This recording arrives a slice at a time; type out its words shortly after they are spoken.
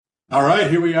All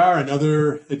right, here we are,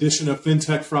 another edition of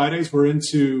FinTech Fridays. We're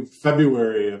into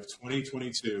February of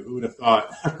 2022. Who would have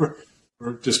thought?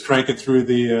 We're just cranking through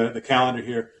the calendar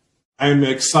here. I'm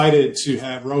excited to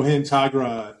have Rohin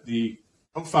Tagra, the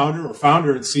co-founder or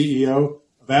founder and CEO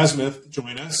of Azimuth,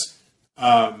 join us.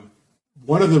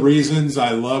 One of the reasons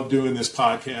I love doing this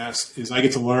podcast is I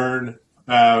get to learn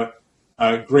about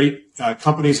great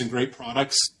companies and great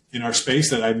products in our space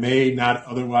that I may not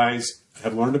otherwise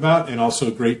have learned about, and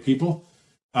also great people.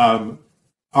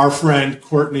 Our friend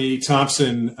Courtney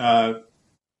Thompson, I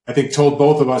think, told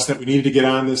both of us that we needed to get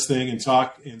on this thing and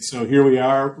talk. And so here we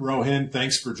are. Rohin,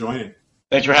 thanks for joining.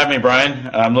 Thanks for having me,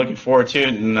 Brian. I'm looking forward to it,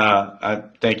 and I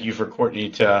thank you for Courtney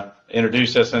to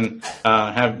introduce us and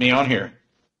have me on here.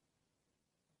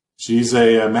 She's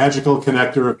a magical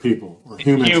connector of people, or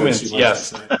humans. Humans,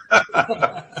 yes.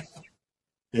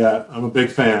 Yeah, I'm a big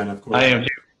fan, of course. I am.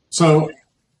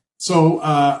 So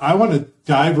I want to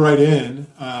dive right in.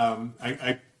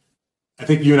 I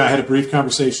think you and I had a brief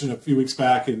conversation a few weeks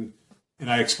back, and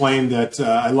I explained that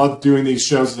I love doing these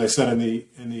shows, as I said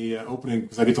in the opening,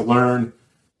 because I get to learn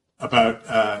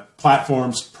about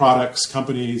platforms, products,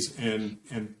 companies, and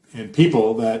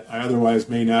people that I otherwise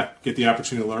may not get the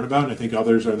opportunity to learn about, and I think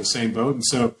others are in the same boat. And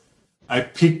so I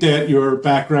peeked at your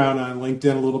background on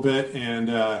LinkedIn a little bit, and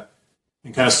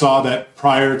kind of saw that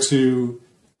prior to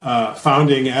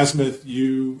founding Azimuth,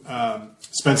 you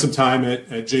spent some time at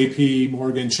JP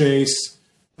Morgan Chase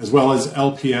as well as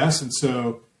LPS. And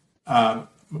so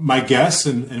my guess,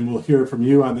 and we'll hear from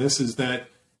you on this, is that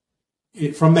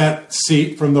from that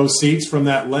seat, from those seats, from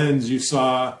that lens, you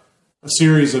saw a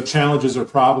series of challenges or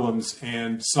problems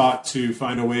and sought to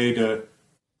find a way to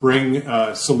bring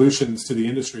solutions to the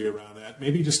industry around that.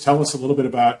 Maybe just tell us a little bit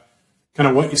about kind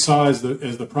of what you saw as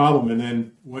the problem, and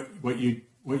then what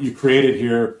you created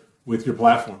here with your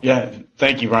platform. Yeah,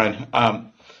 thank you, Brian.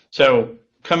 So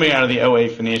coming out of the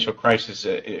 '08 financial crisis,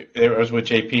 I was with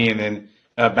JP, and then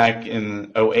back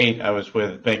in '08, I was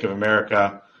with Bank of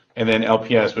America, and then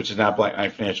LPS, which is now Black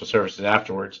Knight Financial Services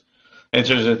afterwards. And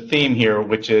so there's a theme here,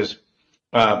 which is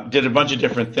did a bunch of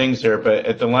different things there, but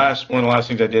one of the last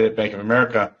things I did at Bank of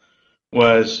America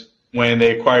was when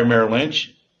they acquired Merrill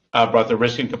Lynch, brought the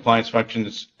risk and compliance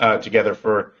functions together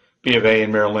for B of A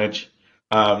and Merrill Lynch,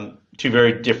 two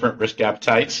very different risk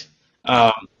appetites.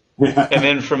 And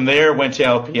then from there, went to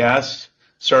LPS,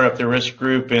 started up the risk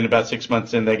group, and about 6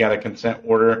 months in, they got a consent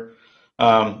order.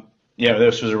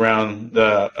 This was around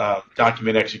the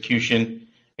document execution.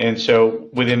 And so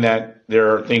within that,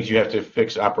 there are things you have to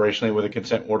fix operationally with a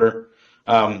consent order.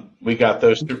 We got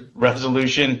those to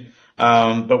resolution,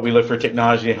 but we looked for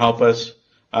technology to help us.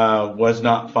 Was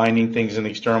not finding things in the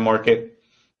external market,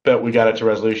 but we got it to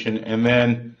resolution. And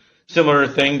then similar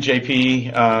thing,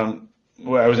 JP, I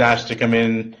was asked to come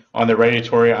in on the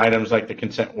regulatory items like the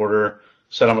consent order,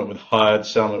 settlement with HUD,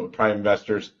 settlement with private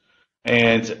investors.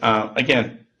 And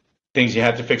again, things you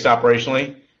had to fix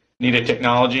operationally, needed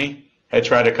technology, had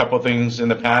tried a couple things in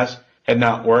the past, had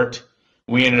not worked.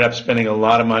 We ended up spending a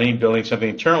lot of money building something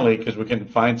internally because we couldn't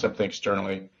find something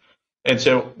externally. And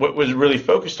so what was really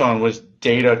focused on was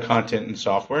data, content, and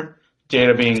software.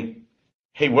 Data being,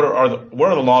 hey, what are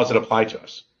the laws that apply to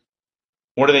us?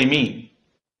 What do they mean?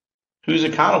 Who's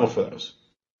accountable for those?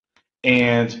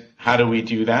 And how do we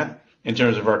do that in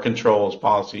terms of our controls,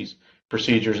 policies,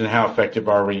 procedures, and how effective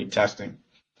are we testing?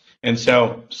 And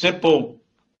so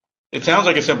it sounds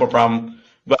like a simple problem,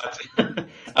 but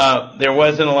there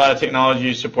wasn't a lot of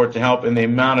technology support to help in the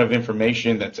amount of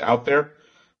information that's out there.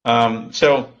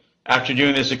 So after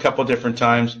doing this a couple different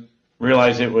times,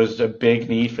 realized it was a big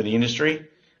need for the industry,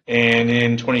 and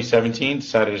in 2017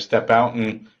 decided to step out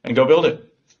and go build it.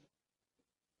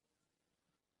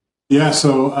 Yeah,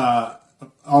 so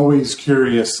always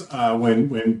curious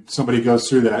when somebody goes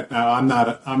through that. Now, I'm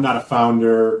not a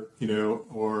founder,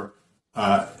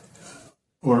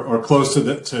 or close to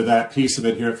that piece of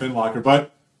it here at FinLocker,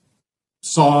 but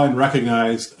saw and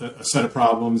recognized a set of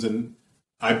problems, and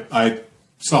I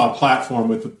saw a platform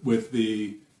with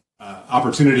the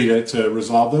opportunity to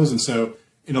resolve those. And so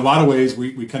in a lot of ways,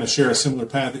 we kind of share a similar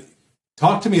path.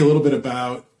 Talk to me a little bit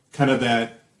about kind of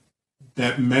that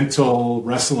mental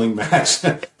wrestling match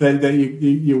that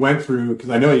you went through, because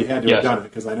I know you had to have done it,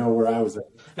 because I know where I was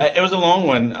at. It was a long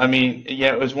one. I mean,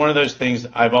 yeah, it was one of those things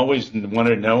I've always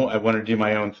wanted to know. I wanted to do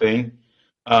my own thing.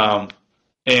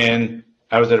 And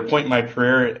I was at a point in my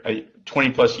career,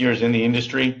 20 plus years in the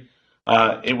industry.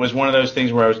 It was one of those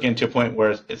things where I was getting to a point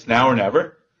where it's now or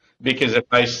never, because if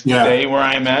I stay where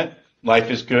I'm at, life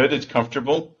is good, it's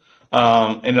comfortable,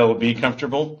 and it'll be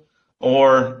comfortable.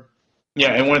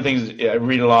 And one of the things I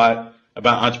read a lot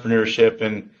about entrepreneurship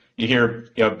and, you hear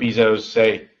Bezos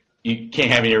say, you can't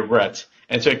have any regrets.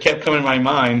 And so it kept coming to my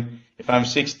mind, if I'm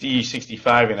 60,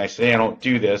 65 and I say I don't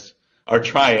do this or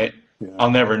try it,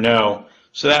 I'll never know.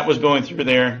 So that was going through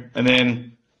there. And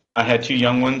then I had two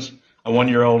young ones, a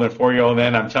 1-year-old and a 4-year-old.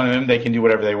 And I'm telling them they can do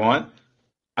whatever they want.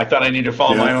 I thought I needed to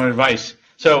follow my own advice.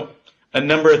 So a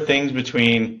number of things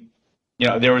between,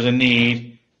 there was a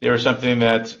need, there was something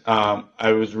that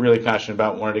I was really passionate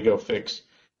about, wanted to go fix,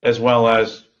 as well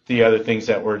as the other things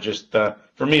that were just,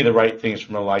 for me, the right things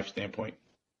from a life standpoint.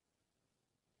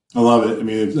 I love it. I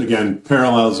mean, again,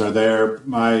 parallels are there.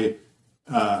 My,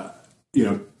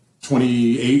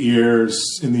 28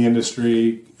 years in the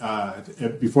industry,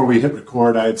 before we hit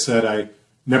record, I had said I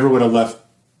never would have left,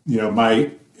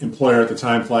 my employer at the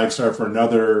time, Flagstar, for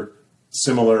another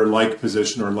similar like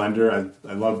position or lender.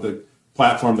 I love the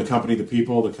platform, the company, the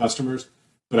people, the customers,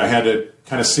 but I had to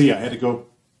kind of I had to go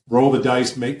roll the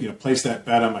dice, place that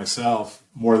bet on myself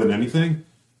more than anything.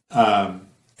 And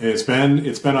it's been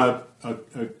a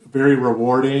very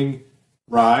rewarding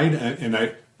ride.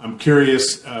 And I'm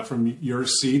curious from your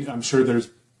seat, I'm sure there's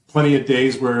plenty of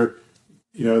days where,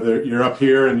 you're up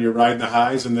here and you're riding the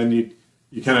highs, and then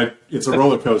you kind of, it's a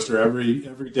roller coaster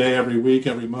every day, every week,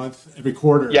 every month, every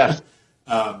quarter. Yes.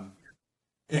 And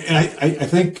I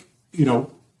think,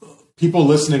 people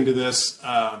listening to this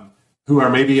who are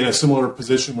maybe in a similar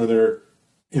position where they're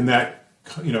in that,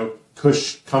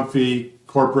 comfy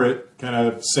corporate kind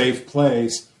of safe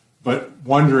place, but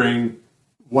wondering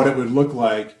what it would look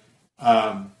like.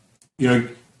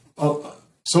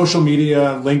 Social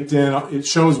media, LinkedIn, it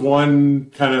shows one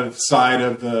kind of side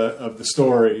of the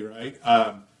story, right?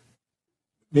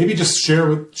 Maybe just share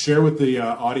with the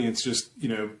audience just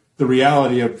the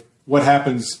reality of what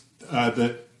happens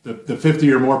the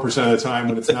 50 or more percent of the time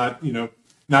when it's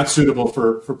not suitable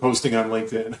for posting on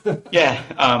LinkedIn.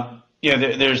 Yeah.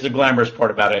 There's the glamorous part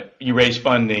about it. You raise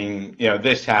funding,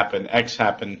 this happened, X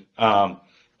happened,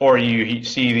 or you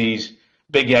see these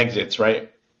big exits, right?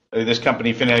 This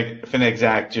company,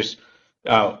 Finexact, just,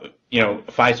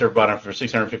 Pfizer bought them for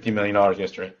 $650 million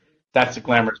yesterday. That's the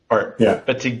glamorous part. Yeah.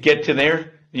 But to get to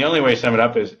there, the only way to sum it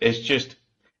up is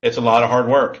it's a lot of hard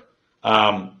work.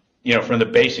 From the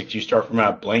basics, you start from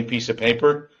a blank piece of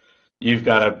paper. You've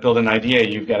got to build an idea.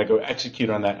 You've got to go execute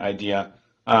on that idea.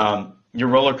 Your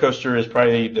roller coaster is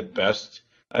probably the best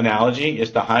analogy.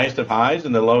 It's the highest of highs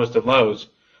and the lowest of lows.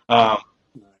 And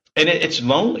it's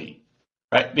lonely,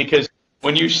 right? Because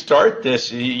when you start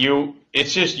this,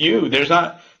 it's just you. There's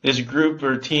not this group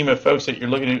or team of folks that you're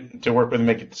looking to work with and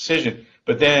make a decision.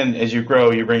 But then as you grow,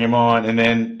 you bring them on, and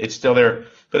then it's still there.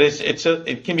 But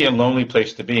it can be a lonely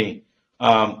place to be.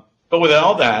 But with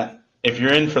all that, if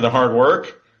you're in for the hard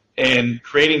work and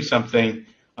creating something,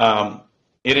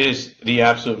 it is the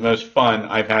absolute most fun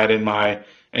I've had in my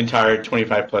entire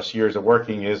 25 plus years of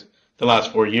working is the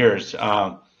last 4 years.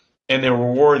 And the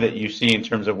reward that you see in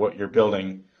terms of what you're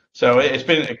building. So it's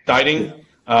been exciting.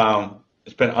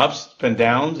 It's been ups, it's been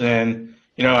downs, and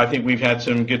I think we've had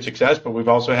some good success, but we've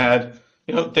also had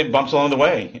bumps along the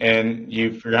way, and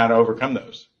you figure out how to overcome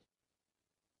those.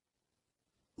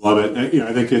 Love it.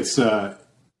 I think it's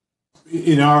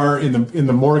in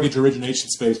the mortgage origination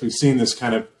space, we've seen this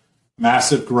kind of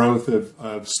massive growth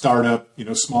of startup,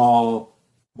 small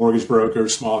mortgage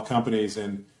brokers, small companies,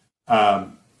 and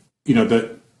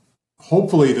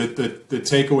hopefully the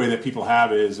takeaway that people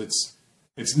have is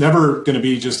it's never going to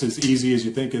be just as easy as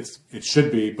you think it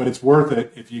should be, but it's worth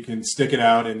it if you can stick it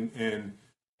out and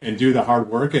do the hard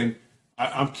work. And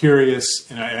I'm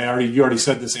curious, and you already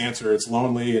said this answer. It's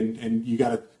lonely,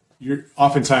 and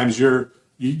oftentimes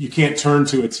you can't turn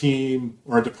to a team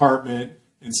or a department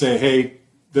and say, hey,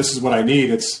 this is what I need.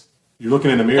 You're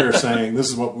looking in the mirror saying, this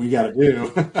is what we got to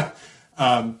do.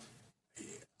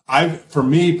 For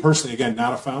me personally, again,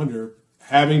 not a founder,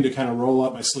 having to kind of roll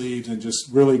up my sleeves and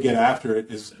just really get after it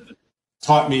has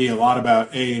taught me a lot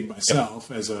about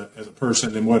myself as a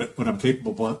person and what I'm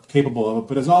capable of,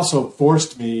 but has also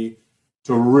forced me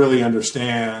to really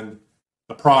understand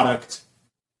the product,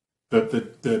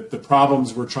 the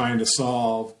problems we're trying to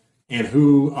solve, and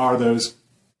who are those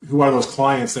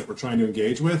clients that we're trying to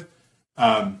engage with.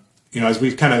 As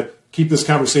we kind of keep this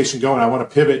conversation going, I want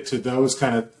to pivot to those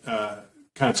kind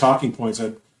of talking points,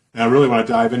 and I really want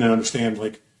to dive in and understand,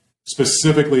 like,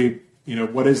 specifically,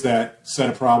 what is that set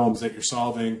of problems that you're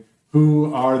solving?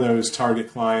 Who are those target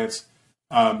clients?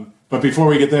 But before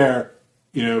we get there,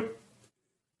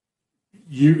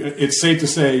 it's safe to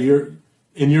say you're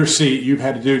in your seat. You've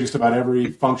had to do just about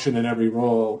every function and every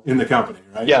role in the company,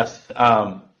 right? Yes.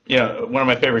 One of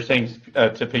my favorite things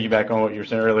to piggyback on what you were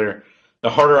saying earlier, the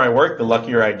harder I work, the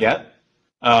luckier I get.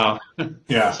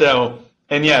 Yeah. So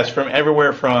And yes, from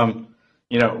everywhere from,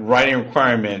 writing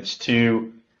requirements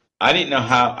to, I didn't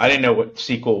know what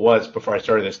SQL was before I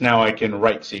started this. Now I can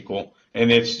write SQL,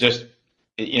 and it's just,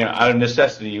 out of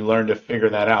necessity, you learn to figure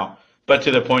that out. But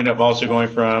to the point of also going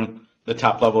from the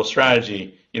top level of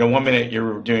strategy, 1 minute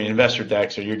you're doing investor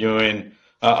decks, or you're doing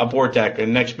a board deck,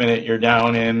 and next minute you're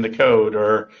down in the code,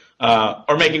 or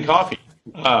making coffee.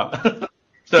 Across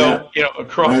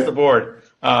the board,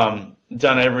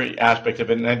 done every aspect of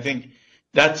it, and I think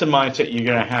that's a mindset you're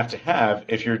going to have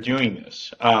if you're doing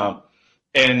this. You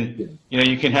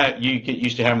get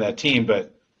used to having that team,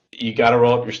 but you got to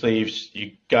roll up your sleeves.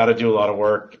 You got to do a lot of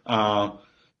work, and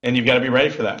you've got to be ready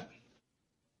for that.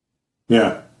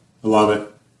 Yeah, I love it.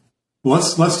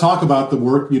 Let's talk about the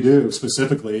work you do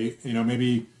specifically.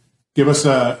 Maybe give us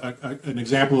an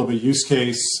example of a use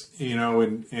case.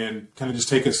 And kind of just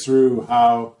take us through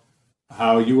how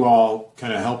you all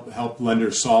kind of help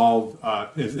lenders solve.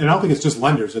 And I don't think it's just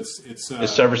lenders. It's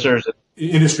servicers,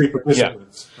 industry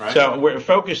participants. Yeah. Right. So we're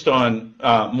focused on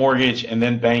mortgage, and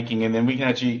then banking, and then we can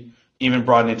actually even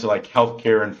broaden into like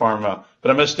healthcare and pharma.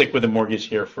 But I'm going to stick with the mortgage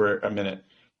here for a minute.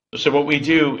 So what we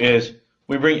do is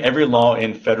we bring every law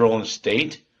in, federal and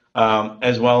state,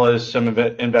 as well as some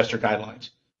investor guidelines.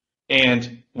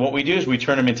 And what we do is we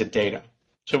turn them into data.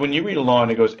 So when you read a law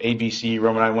and it goes ABC,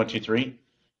 Roman I, 1, 2, 3,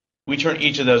 we turn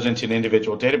each of those into an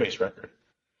individual database record.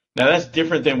 Now that's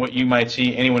different than what you might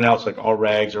see anyone else like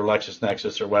AllRegs or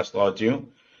LexisNexis or Westlaw do.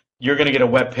 You're going to get a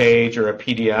web page or a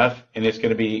PDF, and it's going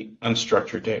to be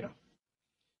unstructured data.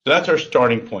 So that's our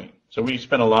starting point. So we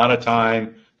spend a lot of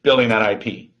time building that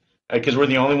IP, because we're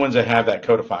the only ones that have that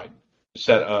codified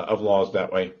set of laws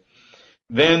that way.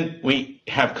 Then we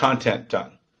have content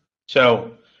done.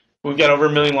 So we've got over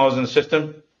 1 million laws in the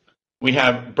system. We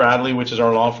have Bradley, which is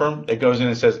our law firm, that goes in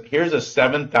and says, here's the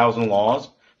 7,000 laws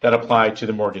that apply to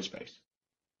the mortgage space.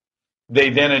 They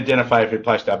then identify if it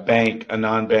applies to a bank, a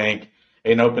non-bank,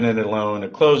 an open-ended loan, a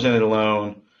closed-ended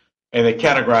loan, and they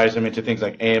categorize them into things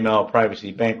like AML,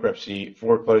 privacy, bankruptcy,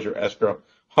 foreclosure, escrow,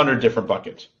 100 different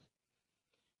buckets.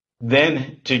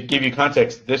 Then, to give you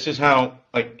context, this is why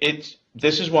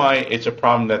it's a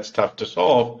problem that's tough to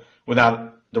solve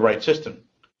without the right system.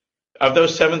 Of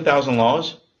those 7,000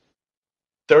 laws,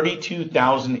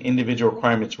 32,000 individual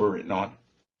requirements were written on.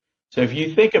 So if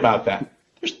you think about that,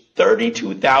 there's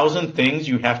 32,000 things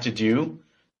you have to do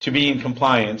to be in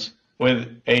compliance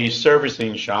with a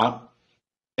servicing shop,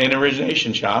 an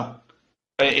origination shop,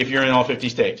 if you're in all 50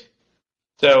 states.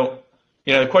 So,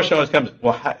 the question always comes,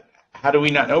 well, how do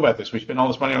we not know about this? We spend all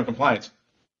this money on compliance.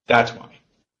 That's why.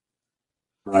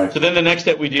 Right. So then the next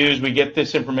step we do is we get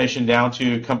this information down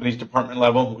to company's department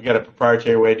level. We got a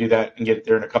proprietary way to do that and get it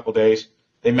there in a couple of days.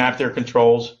 They map their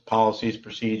controls, policies,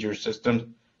 procedures, systems,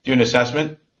 do an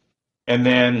assessment, and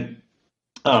then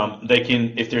they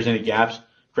can, if there's any gaps,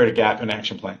 create a gap and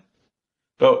action plan.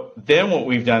 But then what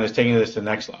we've done is taking this to the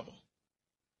next level.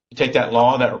 You take that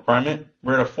law, that requirement,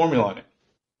 we're going to formulate it.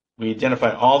 We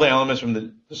identify all the elements from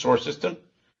the source system,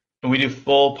 and we do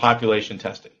full population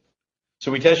testing.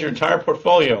 So we test your entire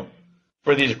portfolio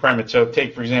for these requirements. So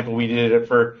take, for example, we did it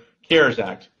for CARES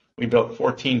Act. We built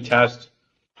 14 tests,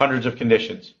 hundreds of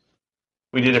conditions.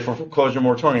 We did it for foreclosure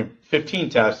moratorium, 15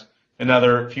 tests,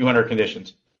 another few hundred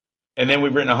conditions. And then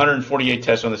we've written 148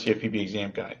 tests on the CFPB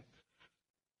exam guide.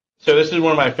 So this is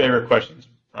one of my favorite questions,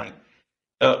 Brian.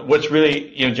 What's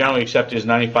really generally accepted is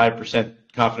 95%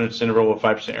 confidence interval with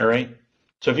 5% error rate.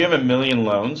 So if you have 1 million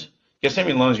loans, guess how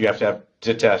many loans you have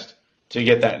to test to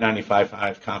get that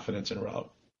 95.5 confidence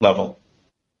interval level?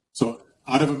 So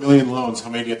out of 1 million loans, how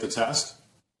many get the test?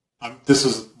 This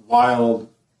is wild.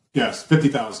 Yes,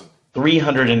 50,000.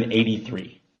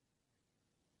 383.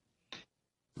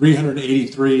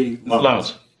 383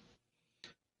 loans.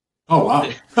 Oh, wow.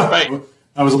 Right.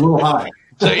 That was a little high.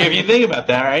 So if you think about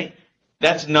that, right,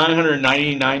 that's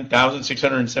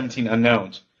 999,617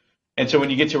 unknowns. And so when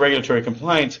you get to regulatory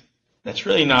compliance, that's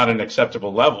really not an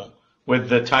acceptable level with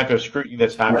the type of scrutiny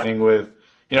that's happening with,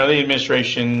 the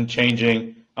administration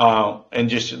changing and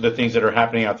just the things that are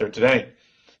happening out there today.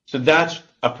 So that's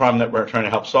a problem that we're trying to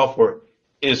help solve for,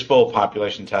 is full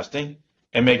population testing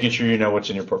and making sure you know what's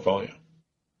in your portfolio.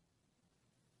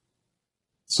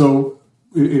 So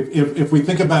if we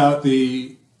think about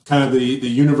the kind of the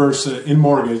universe in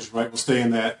mortgage, right? We'll stay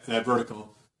in that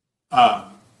vertical.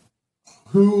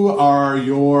 Who are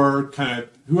your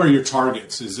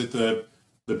targets? Is it the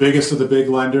biggest of the big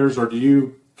lenders, or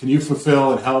can you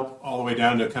fulfill and help all the way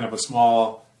down to kind of a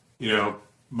small,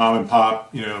 mom and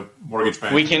pop, mortgage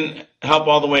bank? We can help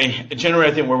all the way. Generally,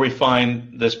 I think where we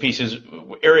find this piece is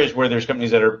areas where there's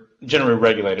companies that are generally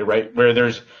regulated, right? Where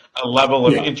there's a level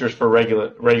of interest for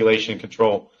regulation and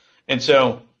control. And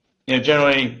so,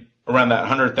 generally around that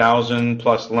 100,000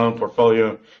 plus loan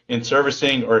portfolio in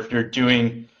servicing, or if you're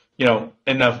doing,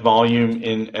 enough volume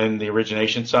in the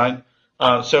origination side.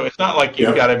 So it's not like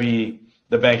you've got to be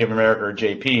the Bank of America or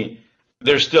JP.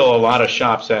 There's still a lot of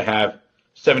shops that have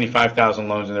 75,000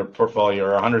 loans in their portfolio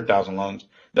or 100,000 loans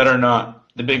that are not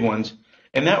the big ones.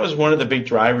 And that was one of the big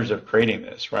drivers of creating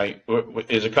this, right?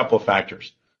 Is a couple of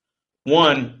factors.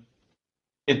 One,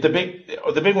 if the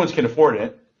big ones can afford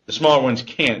it, the smaller ones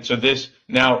can't. So this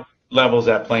now levels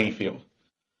that playing field.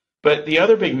 But the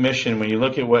other big mission, when you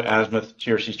look at what Azimuth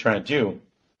GRC is trying to do,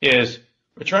 is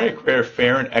we're trying to create a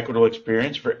fair and equitable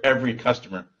experience for every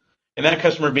customer. And that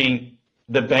customer being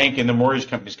the bank and the mortgage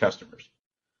company's customers.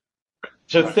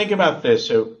 So think about this.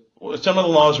 So some of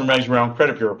the laws and regs around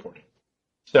credit bureau reporting.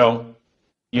 So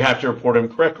you have to report them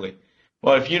correctly.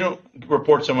 Well, if you don't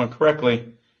report someone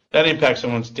correctly, that impacts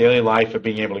someone's daily life of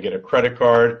being able to get a credit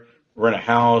card, rent a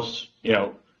house,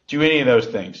 do any of those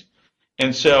things.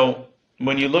 And so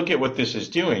when you look at what this is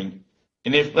doing,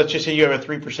 and if let's just say you have a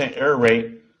 3% error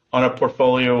rate on a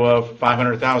portfolio of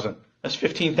 500,000, that's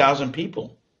 15,000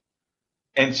 people.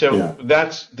 And so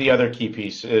that's the other key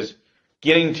piece is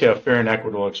getting to a fair and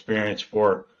equitable experience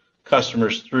for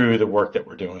customers through the work that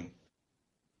we're doing.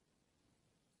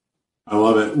 I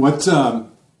love it. What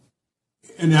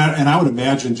and I would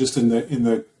imagine just in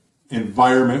the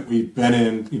environment we've been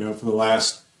in, for the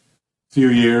last few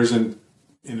years, and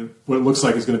in what looks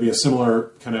like is going to be a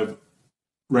similar kind of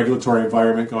regulatory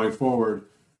environment going forward.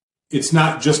 It's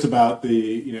not just about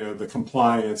the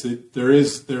compliance. There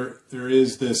is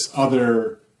this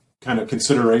other kind of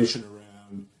consideration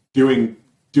around doing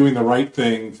the right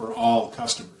thing for all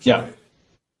customers. Yeah.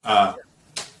 Right?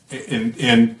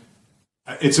 And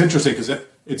it's interesting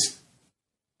because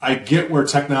I get where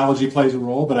technology plays a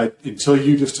role, but until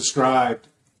you just described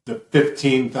the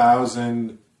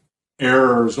 15,000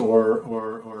 errors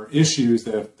or issues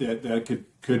that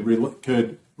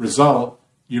could result,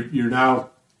 you're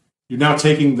now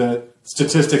taking the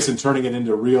statistics and turning it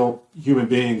into real human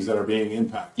beings that are being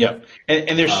impacted. Yeah,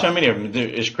 and there's so many of them.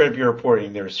 There's credit bureau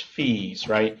reporting, there's fees,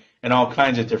 right? And all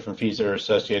kinds of different fees that are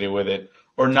associated with it,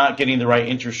 or not getting the right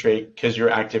interest rate because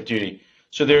you're active duty.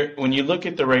 So when you look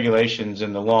at the regulations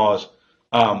and the laws,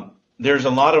 there's a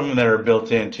lot of them that are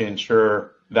built in to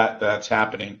ensure that that's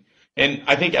happening. And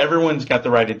I think everyone's got the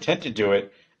right intent to do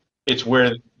it. It's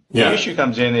where the issue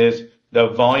comes in is the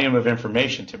volume of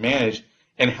information to manage.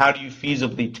 And how do you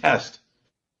feasibly test,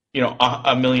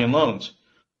 a million loans?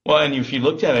 Well, and if you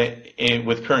looked at it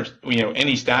with current,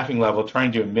 any staffing level,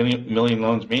 trying to do a million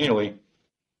loans manually,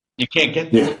 you can't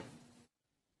get there. Yeah.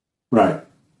 Right.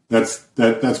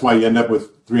 That's why you end up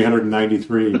with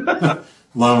 393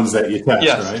 loans that you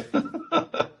test,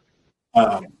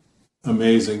 right?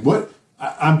 Amazing.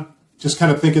 I'm just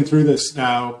kind of thinking through this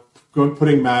now,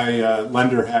 putting my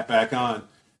lender hat back on.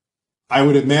 I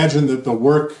would imagine that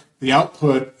the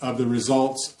output of the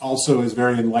results also is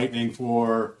very enlightening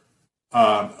for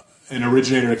an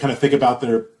originator to kind of think about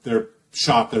their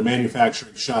shop, their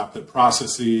manufacturing shop, their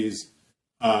processes.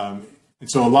 And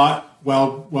so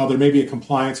while there may be a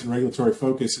compliance and regulatory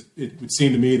focus, it would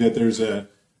seem to me that there's a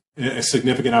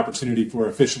significant opportunity for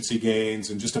efficiency gains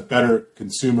and just a better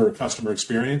customer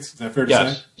experience. Is that fair to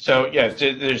say? So,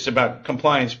 there's about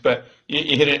compliance, but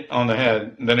you hit it on the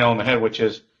nail on the head, which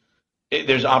is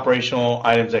there's operational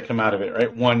items that come out of it,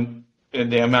 right? One,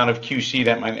 the amount of QC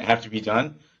that might have to be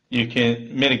done, you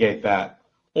can mitigate that.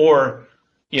 Or,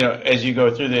 as you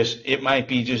go through this, it might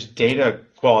be just data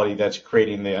quality that's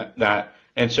creating that.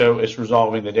 And so it's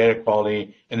resolving the data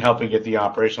quality and helping get the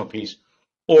operational piece.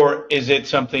 Or is it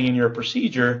something in your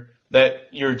procedure that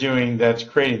you're doing that's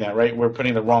creating that, right? We're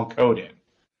putting the wrong code in.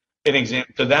 An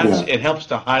example. So it helps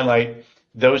to highlight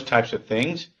those types of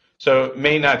things. So it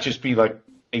may not just be like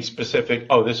a specific,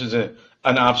 this is an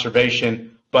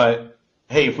observation, but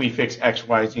hey, if we fix X,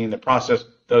 Y, Z in the process,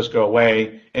 those go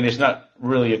away. And it's not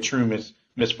really a true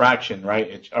misfraction,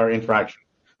 right? Or infraction.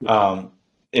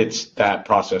 It's that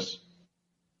process.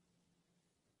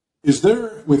 Is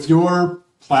there, with your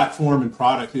platform and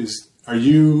product, are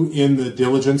you in the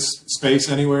diligence space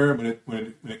anywhere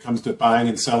when it comes to buying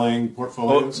and selling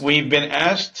portfolios? Well, we've been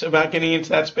asked about getting into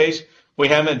that space. We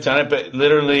haven't done it, but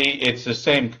literally it's the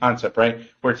same concept, right?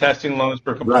 We're testing loans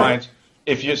for compliance.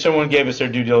 Right. If someone gave us their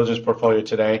due diligence portfolio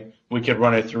today, we could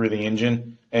run it through the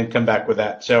engine and come back with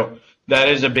that. So that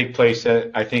is a big place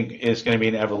that I think is going to be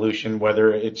an evolution,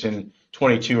 whether it's in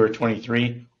 22 or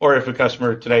 23, or if a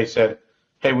customer today said,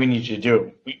 hey, we need you to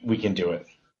do it, we can do it.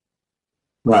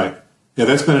 Right. Yeah,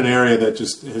 that's been an area that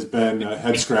just has been a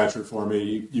head scratcher for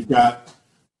me. You've got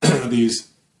these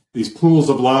pools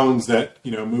of loans that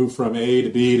move from A to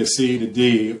B to C to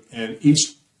D, and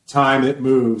each time it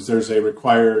moves, there's a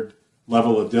required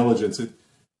level of diligence.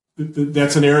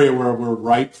 That's an area where we're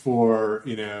ripe for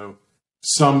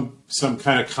some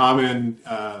kind of common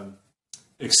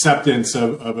acceptance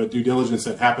of a due diligence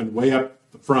that happened way up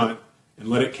the front, and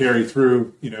let it carry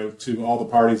through to all the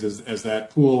parties as that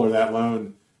pool or that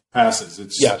loan passes.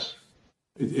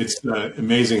 It's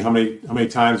amazing how many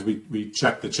times we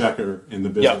check the checker in the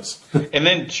business. Yep. And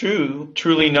then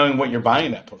truly knowing what you're buying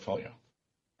in that portfolio,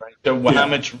 right? So how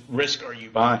much risk are you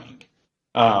buying?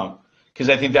 Because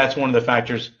I think that's one of the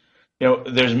factors.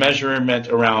 There's measurement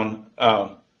around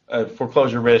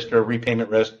foreclosure risk or repayment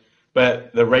risk,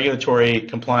 but the regulatory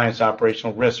compliance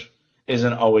operational risk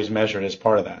isn't always measured as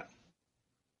part of that.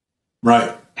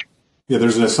 Right. Yeah,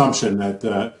 there's an assumption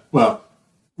that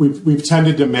we've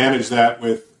tended to manage that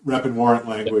with rep and warrant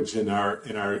language in our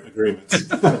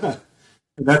agreements. And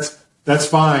that's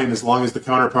fine as long as the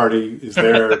counterparty is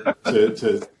there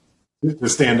to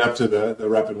stand up to the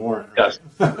rep and warrant. Right?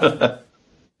 Yes.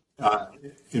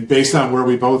 And based on where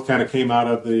we both kind of came out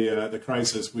of the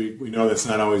crisis, we know that's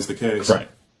not always the case. Right.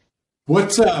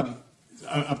 What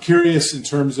I'm curious in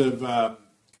terms of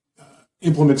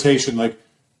implementation. Like,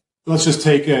 let's just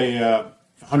take a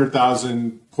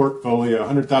 100,000 portfolio,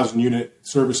 100,000 unit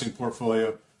servicing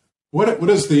portfolio. What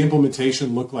does the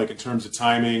implementation look like in terms of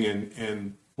timing,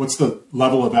 and what's the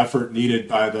level of effort needed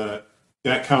by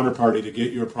that counterparty to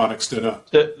get your product stood up?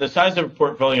 The size of a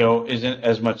portfolio isn't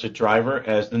as much a driver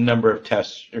as the number of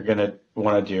tests you're going to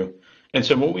want to do. And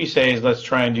so what we say is let's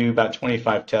try and do about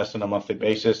 25 tests on a monthly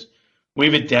basis.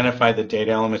 We've identified the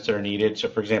data elements that are needed. So,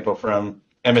 for example, from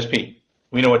MSP,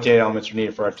 we know what data elements are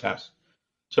needed for our tests.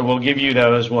 So we'll give you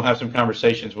those. We'll have some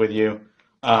conversations with you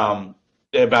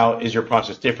about, is your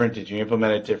process different? Did you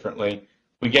implement it differently?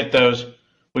 We get those.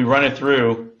 We run it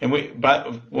through. And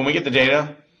when we get the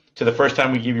data, to the first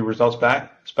time we give you results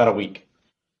back, it's about a week.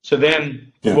 So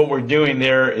then what we're doing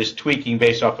there is tweaking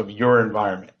based off of your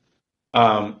environment.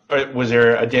 Was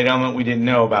there a data element we didn't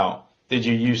know about? Did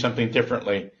you use something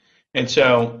differently? And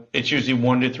so it's usually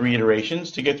 1 to 3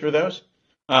 iterations to get through those.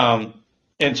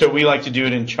 And so we like to do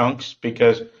it in chunks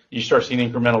because you start seeing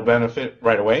incremental benefit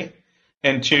right away.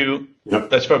 And 2,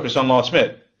 let's focus on loss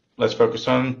mid. Let's focus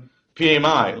on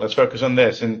PMI. Let's focus on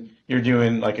this. And you're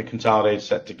doing like a consolidated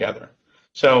set together.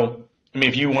 So, I mean,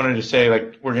 if you wanted to say,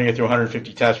 like, we're going to get through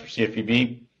 150 tests for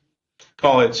CFPB,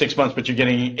 call it 6 months, but you're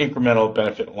getting incremental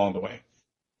benefit along the way.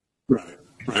 Right.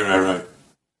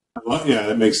 Well, yeah,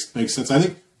 that makes sense. I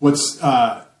think what's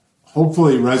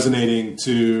hopefully resonating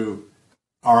to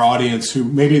our audience, who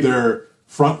maybe they're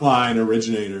frontline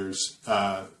originators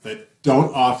that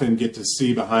don't often get to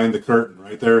see behind the curtain,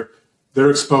 right? Their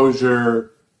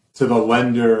exposure to the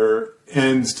lender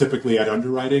ends typically at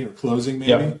underwriting or closing,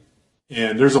 maybe. Yep.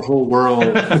 And there's a whole world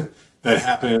that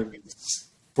happens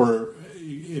for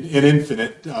in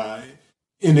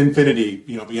infinity,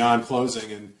 beyond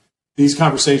closing. And these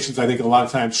conversations, I think, a lot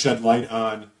of times shed light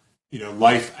on,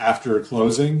 life after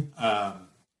closing,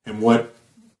 and what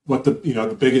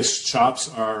the biggest shops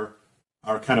are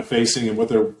kind of facing and what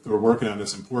they're working on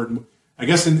is important. I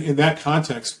guess in that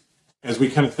context, as we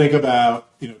kind of think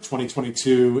about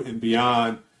 2022 and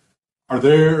beyond,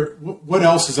 what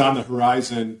else is on the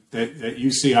horizon that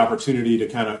you see opportunity to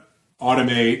kind of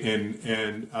automate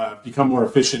and become more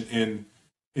efficient in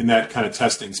that kind of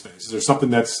testing space? Is there something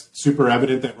that's super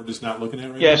evident that we're just not looking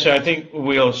at right now? Yeah, so I think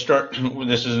we'll start.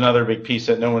 This is another big piece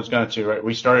that no one's gone to, right?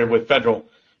 We started with federal,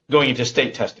 going into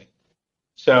state testing.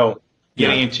 So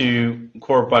getting into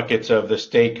core buckets of the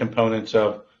state components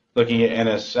of looking at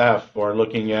NSF or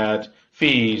looking at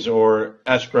fees or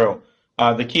escrow.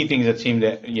 The key things that seem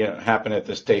to happen at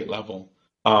the state level.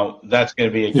 That's going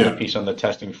to be a key piece on the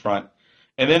testing front.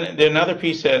 And then another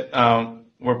piece that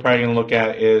we're probably going to look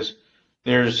at is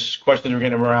there's questions we're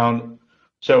getting around.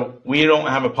 So we don't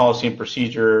have a policy and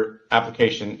procedure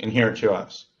application inherent to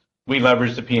us. We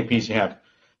leverage the P&Ps you have.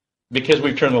 Because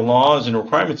we've turned the laws and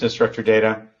requirements into structured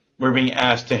data, we're being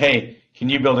asked to, hey, can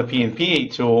you build a P&P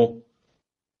tool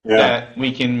that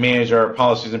we can manage our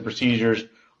policies and procedures,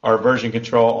 our version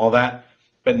control, all that.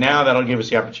 But now that'll give us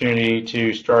the opportunity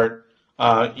to start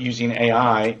using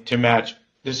AI to match.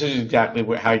 This is exactly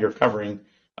how you're covering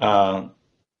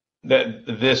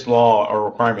this law or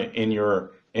requirement in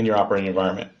your operating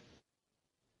environment.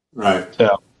 Right.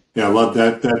 So I love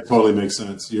that. That totally makes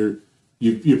sense.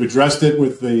 You've addressed it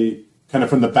with the kind of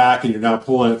from the back and you're now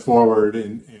pulling it forward.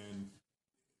 And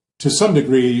to some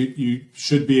degree, you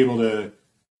should be able to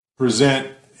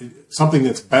present something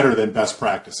that's better than best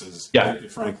practices,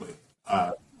 frankly,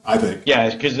 I think. Yeah,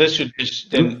 because this should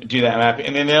just then do that mapping.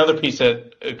 And then the other piece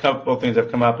that a couple of things that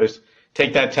have come up is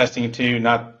take that testing to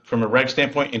not from a reg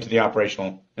standpoint into the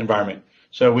operational environment.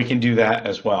 So we can do that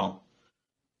as well.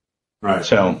 Right.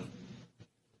 So,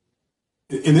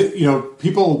 and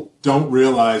people don't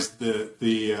realize the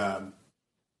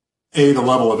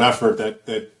level of effort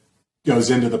that goes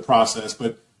into the process,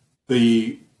 but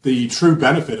the true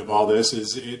benefit of all this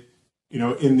is if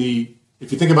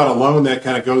you think about a loan that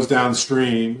kind of goes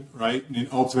downstream, right, and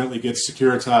it ultimately gets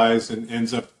securitized and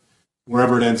ends up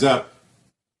wherever it ends up,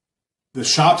 the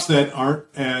shops that aren't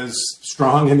as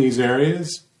strong in these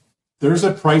areas, there's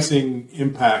a pricing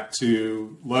impact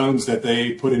to loans that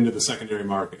they put into the secondary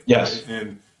market. Yes.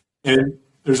 Right? And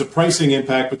there's a pricing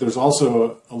impact, but there's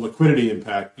also a liquidity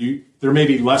impact. There may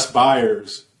be less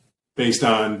buyers based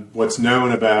on what's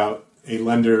known about a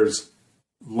lender's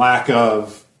lack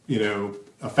of,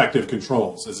 effective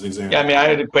controls, as an example. Yeah, I mean, I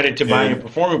would equate it to buying a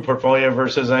performing portfolio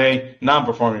versus a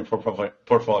non-performing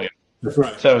portfolio. That's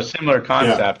right. So similar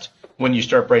concept when you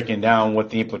start breaking down what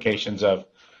the implications of,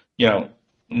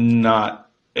 not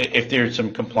if there's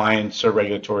some compliance or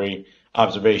regulatory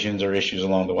observations or issues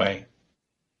along the way.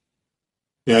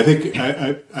 Yeah, I think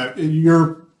I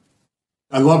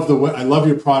love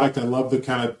your product. I love the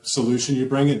kind of solution you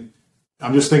bring, and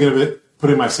I'm just thinking of it,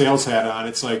 putting my sales hat on.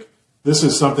 It's like this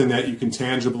is something that you can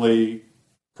tangibly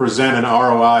present an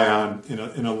ROI on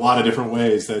in a lot of different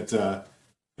ways that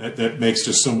makes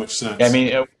just so much sense. I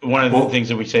mean, one of the things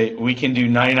that we say, we can do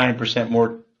 99%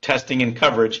 more testing and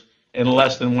coverage in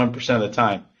less than 1% of the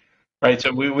time, right?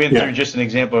 So we went through just an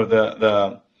example of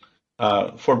the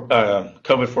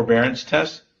COVID forbearance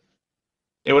test.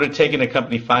 It would have taken a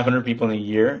company 500 people in a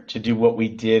year to do what we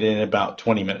did in about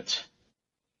 20 minutes.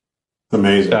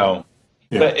 Amazing. So,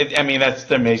 but that's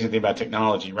the amazing thing about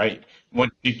technology, right?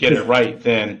 Once you get it right,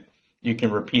 then you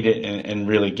can repeat it and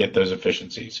really get those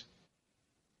efficiencies.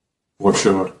 For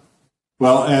sure.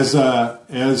 Well, as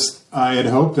I had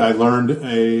hoped, I learned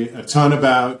a ton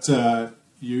about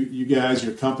you guys,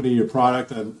 your company, your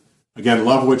product. I, again,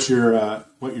 love what you're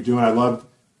doing. I love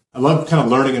kind of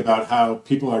learning about how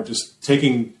people are just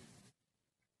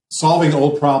solving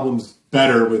old problems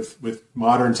better with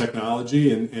modern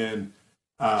technology, and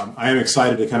I am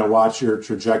excited to kind of watch your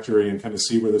trajectory and kind of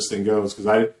see where this thing goes,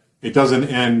 because it doesn't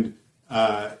end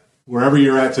wherever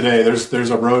you're at today.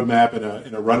 There's a roadmap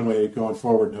and a runway going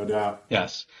forward, no doubt.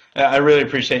 Yes, I really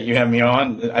appreciate you having me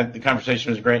on. The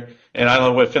conversation was great, and I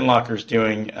love what FinLocker's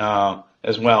doing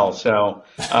as well. So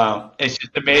it's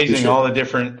just amazing all the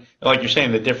different, like you're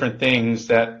saying, the different things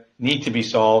that need to be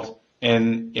solved.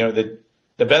 And the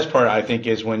best part, I think,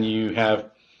 is when you have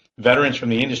veterans from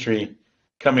the industry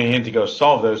coming in to go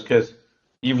solve those, because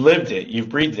you've lived it, you've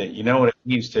breathed it, you know what it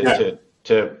means to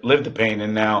live the pain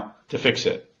and now to fix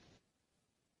it.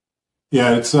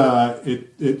 Yeah, it's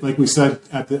like we said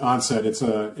at the onset, it's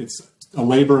a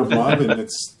labor of love, and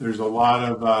there's a lot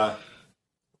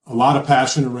of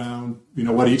passion around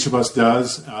what each of us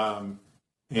does,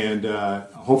 and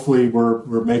hopefully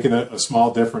we're making a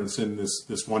small difference in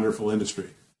this wonderful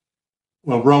industry.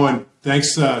 Well, Rowan,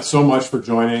 thanks so much for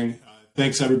joining.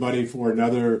 Thanks everybody for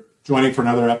joining for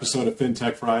another episode of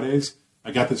FinTech Fridays.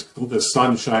 I got the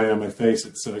sun shining on my face.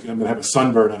 I'm going to have a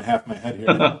sunburn on half my head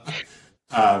here.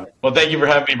 Well, thank you for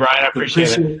having me, Brian. I appreciate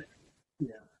it.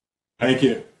 Yeah. Thank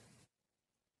you.